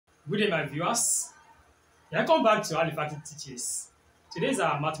Good day, my viewers. Welcome back to Alifactic Teachers. Today is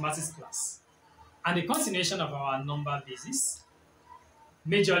our mathematics class and the continuation of our number basis,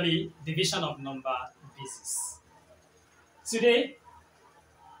 majorly division of number basis. Today,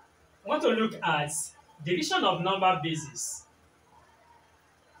 I want to look at division of number basis.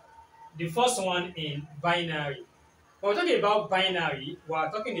 The first one in binary. When we're talking about binary, we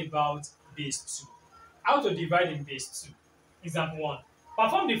are talking about base 2. How to divide in base 2. Example 1.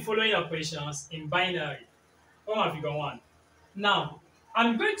 Perform the following operations in binary. Figure 1. Now,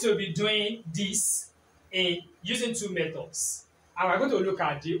 I'm going to be doing this using two methods. And we're going to look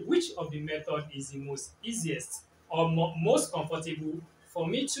at which of the method is the most easiest or most comfortable for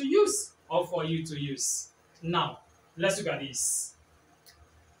me to use or for you to use. Now, let's look at this.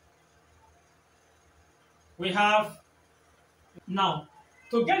 We have, now,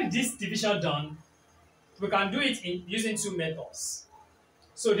 to get this division done, we can do it using two methods.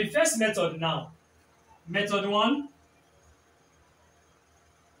 So the first method now, method 1.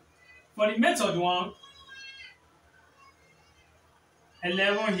 For the method 1,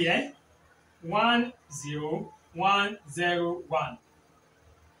 11 here, 1, 0, 1, 0, 1.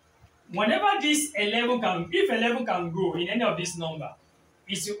 Whenever this 11 can, if 11 can go in any of this number,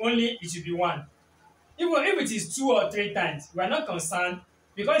 it should be 1. Even if it is 2 or 3 times, we are not concerned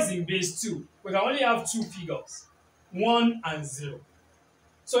because it's in base 2. We can only have 2 figures, 1 and 0.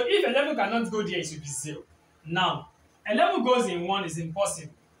 So if 11 cannot go there, it should be 0. Now, 11 goes in 1 is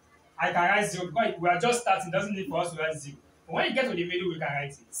impossible. I can write 0 because we are just starting, doesn't need for us to write 0. But when you get to the middle, we can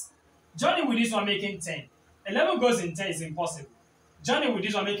write it. Joining with this one making 10. 11 goes in 10 is impossible. Joining with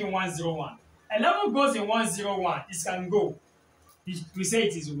this one making 1, 0, 1. 11 goes in 1, 0, 1. It can go. We say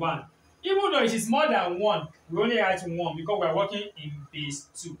it is 1. Even though it is more than 1, we only write 1 because we are working in base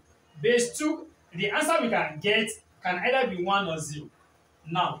 2. Base 2, the answer we can get can either be 1 or 0.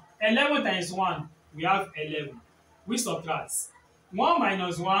 Now, 11 times 1, we have 11. We subtract. 1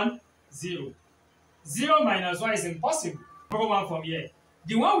 minus 1, 0. 0 minus 1 is impossible. Borrow 1 from here.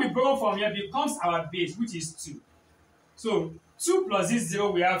 The one we borrow from here becomes our base, which is 2. So, 2 plus this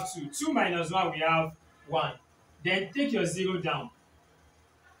 0, we have 2. 2 minus 1, we have 1. Then take your 0 down.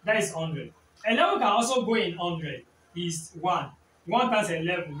 That is 100. 11 can also go in 100. Is 1. 1 times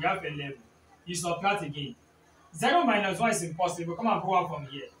 11, we have 11. You subtract again. 0 minus 1 is impossible. Come and borrow 1 from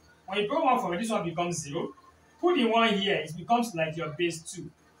here. When you borrow 1 from here, this one becomes 0. Put the 1 here, it becomes like your base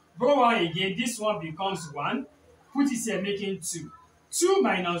 2. Borrow 1 again, this one becomes 1. Put it here, making 2. 2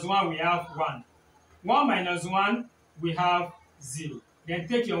 minus 1, we have 1. 1 minus 1, we have 0. Then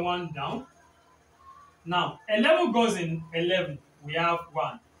take your 1 down. Now, 11 goes in 11, we have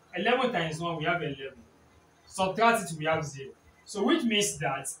 1. 11 times 1, we have 11. Subtract it, we have 0. So, which means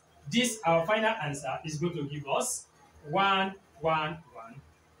that this, our final answer, is going to give us 1, 1, 1,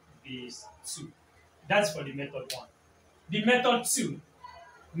 base 2. That's for the method 1. The method 2.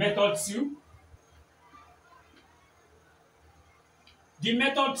 Method 2. The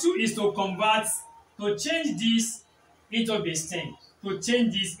method 2 is to convert, to change this into base 10. To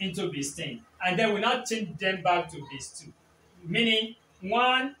change this into base 10. And then we now change them back to base 2. Meaning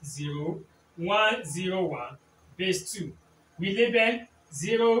 1, 0, 1, 0, 1, base 2. We label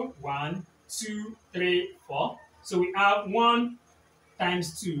 0, 1, 2, 3, 4. So we have 1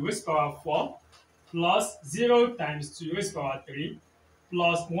 times 2 raised to power 4 plus 0 times 2 raised to power 3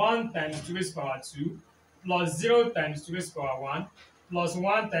 plus 1 times 2 raised to power 2 plus 0 times 2 raised to power 1 plus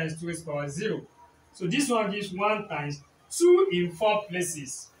 1 times 2 raised to power 0. So this one gives 1 times 2 in 4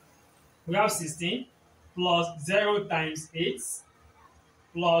 places. We have 16 plus 0 times 8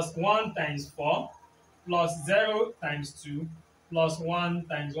 plus 1 times 4 plus 0 times 2 plus 1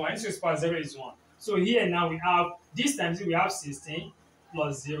 times 1. This raised to power 0 is 1. So here now we have, this times we have 16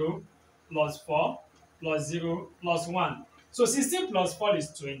 plus 0 plus 4 plus 0 plus 1. So 16 plus 4 is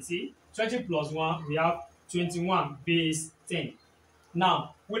 20. 20 plus 1, we have 21 base 10.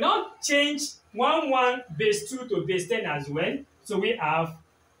 Now, we now change 1, 1 base 2 to base 10 as well. So we have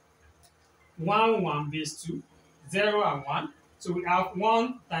 1, 1 base 2, 0 and 1. So we have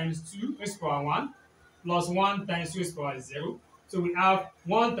 1 times 2 raised to power 1 plus 1 times 2 raised to power 0. So we have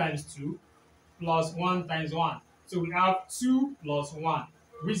 1 times 2 plus 1 times 1. So we have 2 plus 1,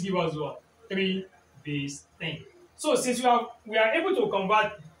 which gives us what? 3 base 10. So since we are able to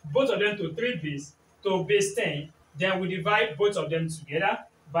convert both of them to 3 base to base 10, then we divide both of them together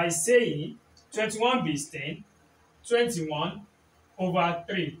by saying 21 base 10, 21 over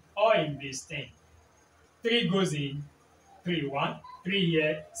 3, all in base 10. 3 goes in 3, 1, 3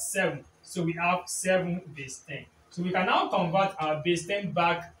 here, 7. So we have 7 base 10. So we can now convert our base 10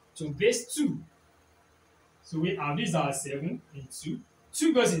 back to base 2. So we have, this is our 7 in 2.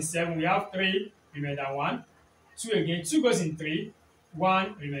 2 goes in 7, we have 3 remainder 1. 2 again, 2 goes in 3,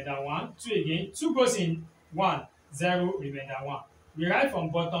 1 remainder 1. 2 again, 2 goes in 1, 0 remainder 1. We write from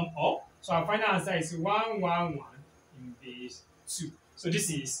bottom up, so our final answer is 1, 1, 1 in base 2. So this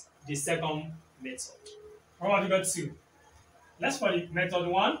is the second method. What have you got 2? Let's for the method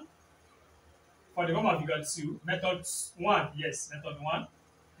 1. For the one figure 2, method 1, yes, method 1,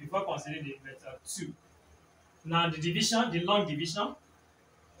 before considering the method 2. Now the division, the long division,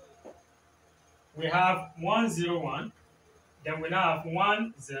 we have 1, 0, 1, then we now have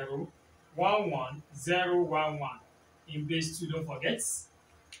 1, 0, 1, 1, 0, 1, 1 in base 2, don't forget.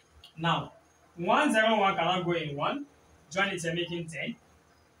 Now, 1, 0, 1 cannot go in 1, join it and making 10.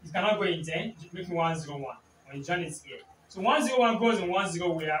 It cannot go in 10, making 1, 0, 1, when you join it here. So 1, 0, 1 goes in 1,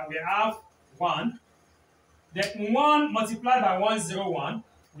 0, we have 1. Then 1 multiplied by 1, 0, 1,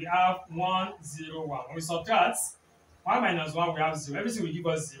 we have 1, 0, 1. When we subtract, 1 minus 1, we have 0. Everything will give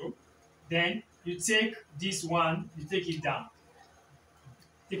us 0. Then you take this 1, you take it down.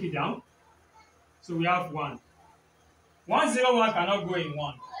 Take it down. So we have 1. 1, 0, 1 cannot go in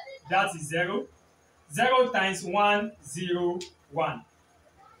 1. That is 0. 0 times 1, 0, 1.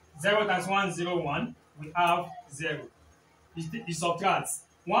 0 times 1, 0, 1, we have 0. You subtract.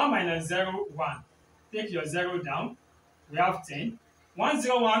 1 minus 0, 1. Take your 0 down. We have 10. 1,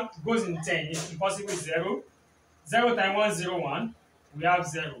 0, 1 goes in 10. It's impossible 0. 0 times 1, 0, 1. We have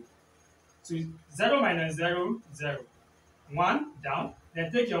 0. So 0 minus 0, 0. 1 down.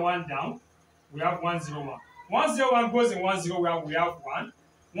 Then take your 1 down. We have 1, 0, 1. 1, 0, 1 goes in 1, 0, 1. We have 1.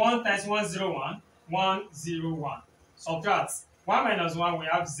 1 times 1, 0, 1. 1, 0, 1. Subtract. 1 minus 1, we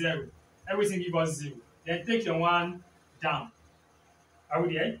have 0. Everything gives us 0. Then take your 1 down. Are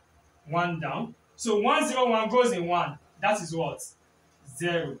we there? 1 down. So 1, 0, 1 goes in 1. That is what?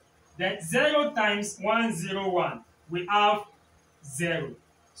 0. Then 0 times 1, 0, 1. We have 0.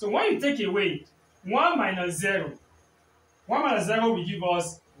 So when you take away 1 minus 0, 1 minus 0 will give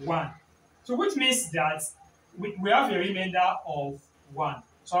us 1. So which means that we have a remainder of 1.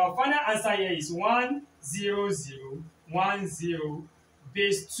 So our final answer here is 1, 0, 0, 1, 0,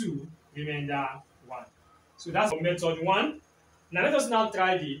 base 2, remainder 1. So that's for method 1. Now let us now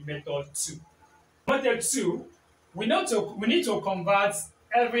try the method 2. Method 2, we need to convert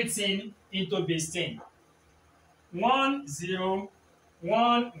everything into base 10. 1, 0,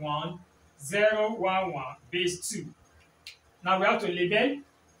 1, 1, 0, 1, 1, base 2. Now we have to label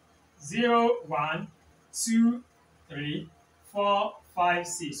 0, 1, 2, 3, 4, 5,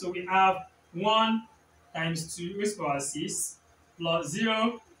 6. So we have 1 times 2 raised to the power 6 plus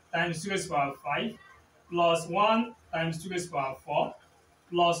 0 times 2 raised to the power 5 plus 1 times 2 raised to the power 4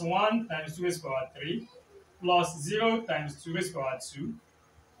 plus 1 times 2 raised to the power 3 plus 0 times 2 raised to the power 2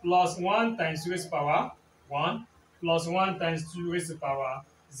 plus 1 times 2 raised to the power 1 plus 1 times 2 raised to the power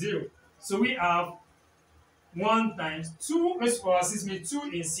 0. So we have 1 times 2 raised to the power 6 means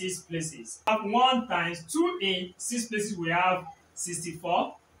 2 in 6 places. 1 times 2 in 6 places, we have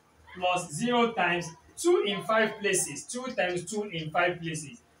 64 plus 0 times 2 in 5 places. 2 times 2 in 5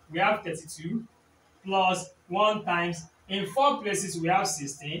 places, we have 32 plus 1 times in 4 places, we have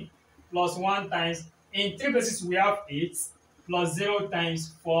 16 plus 1 times in 3 places, we have 8 plus 0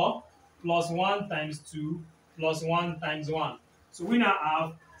 times 4 plus 1 times 2 plus 1 times 1. So we now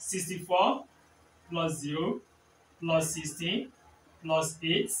have 64 plus 0 plus 16 plus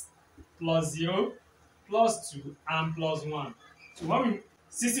 8 plus 0 plus 2 and plus 1. So when we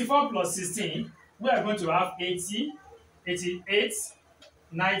 64 plus 16, we are going to have 80, 88,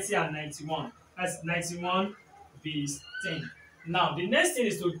 90 and 91. That's 91 base 10. Now the next thing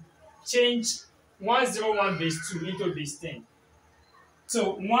is to change 101 base 2 into base 10.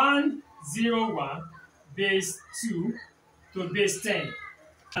 So 101 base 2 to base 10.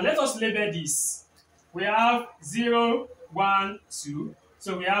 And let us label this. We have 0, 1, 2.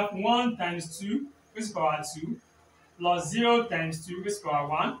 So we have 1 times 2 raised to the power 2 plus 0 times 2 raised to the power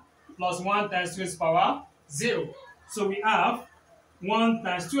 1 plus 1 times 2 raised to the power 0. So we have 1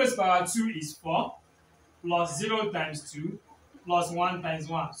 times 2 raised to the power 2 is 4 plus 0 times 2 plus 1 times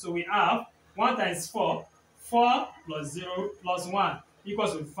 1. So we have 1 times 4, 4 plus 0 plus 1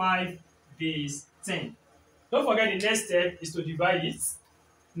 equals to 5 base 10. Don't forget the next step is to divide it.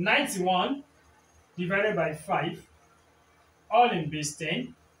 91 divided by 5, all in base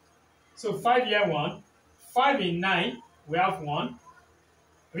 10. So 5 here 1, 5 in 9, we have 1,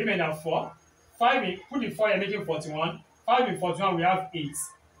 remainder 4. 5 in, put the 4 here making 41, 5 in 41 we have 8,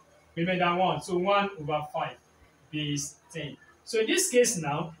 remainder 1, so 1 over 5 base 10. So in this case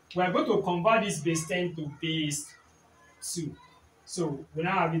now, we are going to convert this base 10 to base 2. So we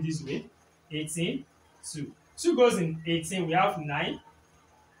now have it this way, 18, 2. 2 goes in 18, we have 9,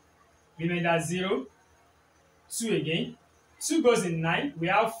 remainder 0, 2 again. 2 goes in 9, we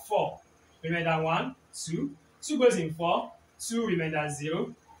have 4, remainder 1, 2. 2 goes in 4, 2, remainder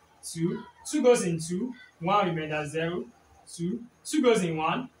 0, 2. 2 goes in 2, 1, remainder 0, 2. 2 goes in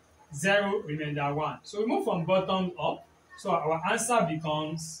 1, 0, remainder 1. So we move from bottom up. So our answer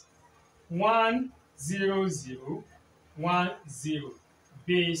becomes 1, 0, 0, 1, 0,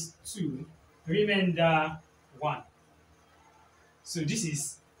 base 2, remainder 1. So this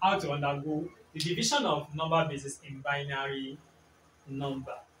is how to undergo the division of number bases in binary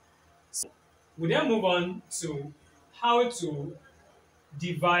number. So we then move on to how to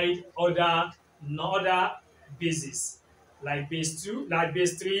divide other bases like base 2, like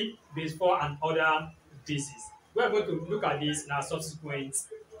base 3, base 4, and other bases. We are going to look at this in our subsequent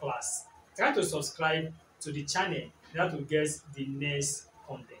class. Try to subscribe to the channel in order to get the next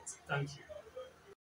content. Thank you.